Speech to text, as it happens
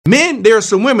Men, there are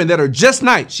some women that are just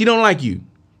nice. She don't like you.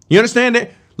 You understand that?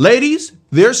 Ladies,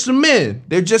 there's some men.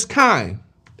 They're just kind.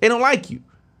 They don't like you.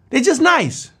 They're just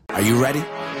nice. Are you ready?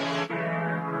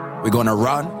 We're gonna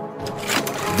run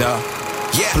the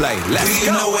play. Let's go. Do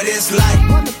you know what it's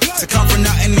like to come from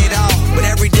nothing at all, but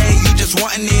every day you just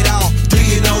wanting it all? Do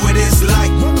you know what it's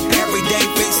like? Every day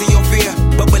facing your fear,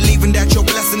 but believing that your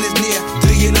blessing is near.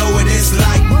 Do you know what it's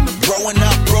like? Growing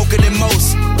up broken than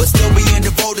most, but still being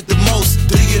devoted the most.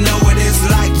 Do you know what it's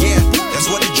like? Yeah, that's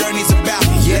what the journey's about.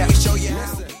 Yeah. Let me show you.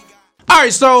 All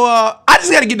right, so I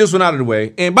just got to get this one out of the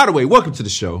way. And by the way, welcome to the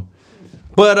show.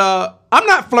 But I'm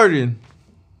not flirting.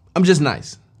 I'm just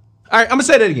nice. All right, I'm going to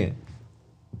say that again.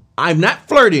 I'm not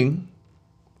flirting.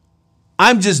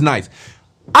 I'm just nice.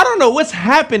 I don't know what's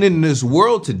happening in this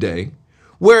world today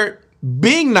where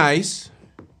being nice,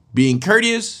 being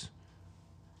courteous,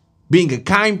 being a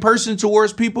kind person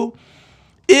towards people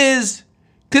is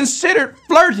considered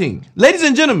flirting. Ladies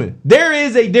and gentlemen, there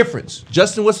is a difference.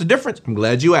 Justin, what's the difference? I'm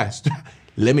glad you asked.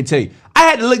 Let me tell you. I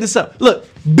had to look this up. Look,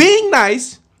 being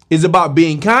nice is about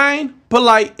being kind,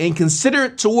 polite, and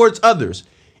considerate towards others.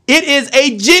 It is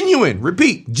a genuine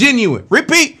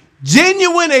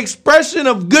expression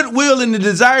of goodwill and the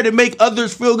desire to make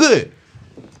others feel good.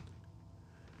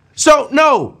 So,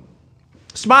 no,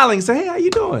 smiling, say, hey, how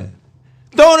you doing?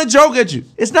 Throwing a joke at you.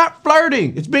 It's not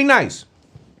flirting. It's being nice.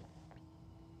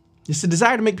 It's the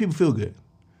desire to make people feel good.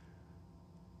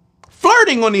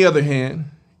 Flirting, on the other hand,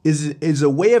 is a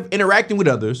way of interacting with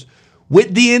others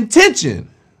with the intention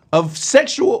of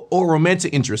sexual or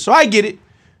romantic interest. So I get it.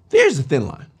 There's a thin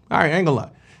line. All right, I ain't gonna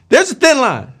lie. There's a thin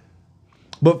line.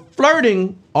 But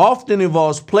flirting often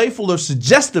involves playful or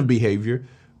suggestive behavior,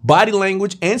 body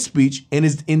language, and speech, and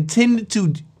is intended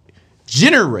to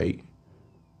generate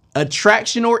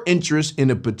attraction or interest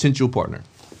in a potential partner.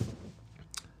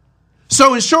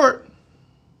 So in short,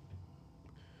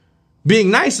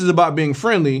 being nice is about being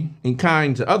friendly and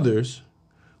kind to others,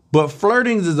 but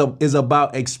flirting is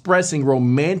about expressing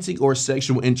romantic or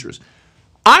sexual interest.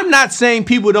 I'm not saying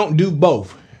people don't do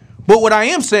both, but what I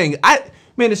am saying,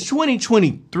 it's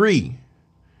 2023,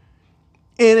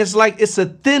 and it's like it's a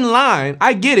thin line.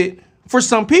 I get it for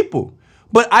some people,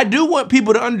 but I do want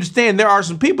people to understand there are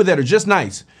some people that are just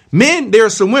nice. Men, there are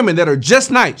some women that are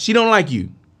just nice. She don't like you.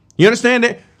 You understand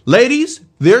that? Ladies,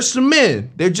 there's some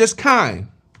men. They're just kind.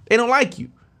 They don't like you.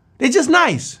 They're just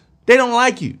nice. They don't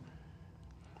like you.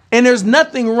 And there's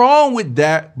nothing wrong with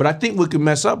that. But I think what could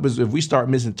mess up is if we start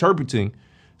misinterpreting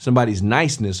somebody's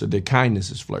niceness or their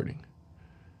kindness as flirting.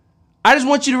 I just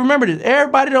want you to remember this.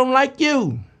 Everybody don't like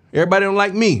you. Everybody don't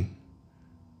like me.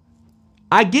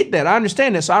 I get that. I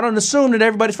understand that. So I don't assume that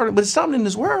everybody's flirting. But it's something in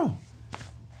this world.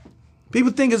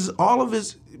 People think it's all of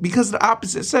it's because of the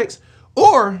opposite sex.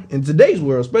 Or in today's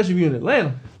world, especially if you're in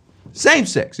Atlanta, same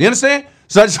sex. You understand?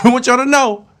 So I just want y'all to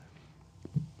know,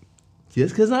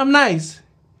 just because I'm nice,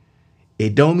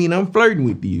 it don't mean I'm flirting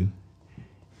with you.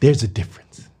 There's a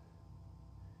difference.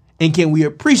 And can we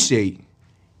appreciate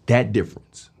that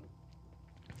difference?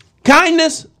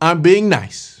 Kindness, I'm being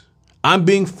nice. I'm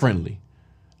being friendly.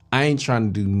 I ain't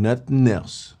trying to do nothing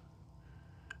else.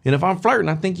 And if I'm flirting,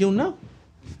 I think you'll know.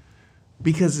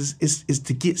 Because it's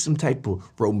to get some type of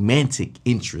romantic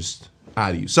interest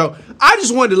out of you. So I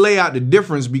just wanted to lay out the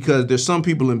difference because there's some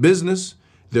people in business,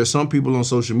 there's some people on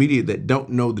social media that don't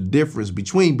know the difference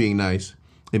between being nice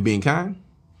and being kind.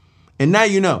 And now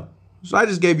you know. So I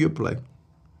just gave you a play.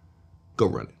 Go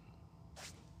run it.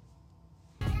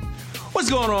 What's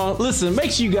going on? Listen,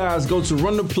 make sure you guys go to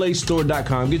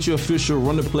runtheplaystore.com. Get your official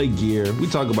Run the Play gear. We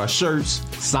talk about shirts,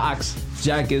 socks,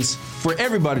 jackets for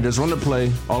everybody that's Run the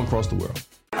Play all across the world.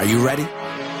 Are you ready?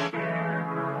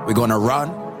 We're gonna run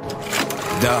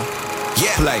the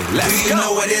play. Let's go. Do you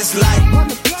know what it's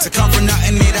like to come from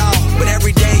nothing at all, but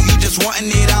every day you just wanting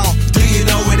it all? Do you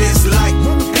know what it's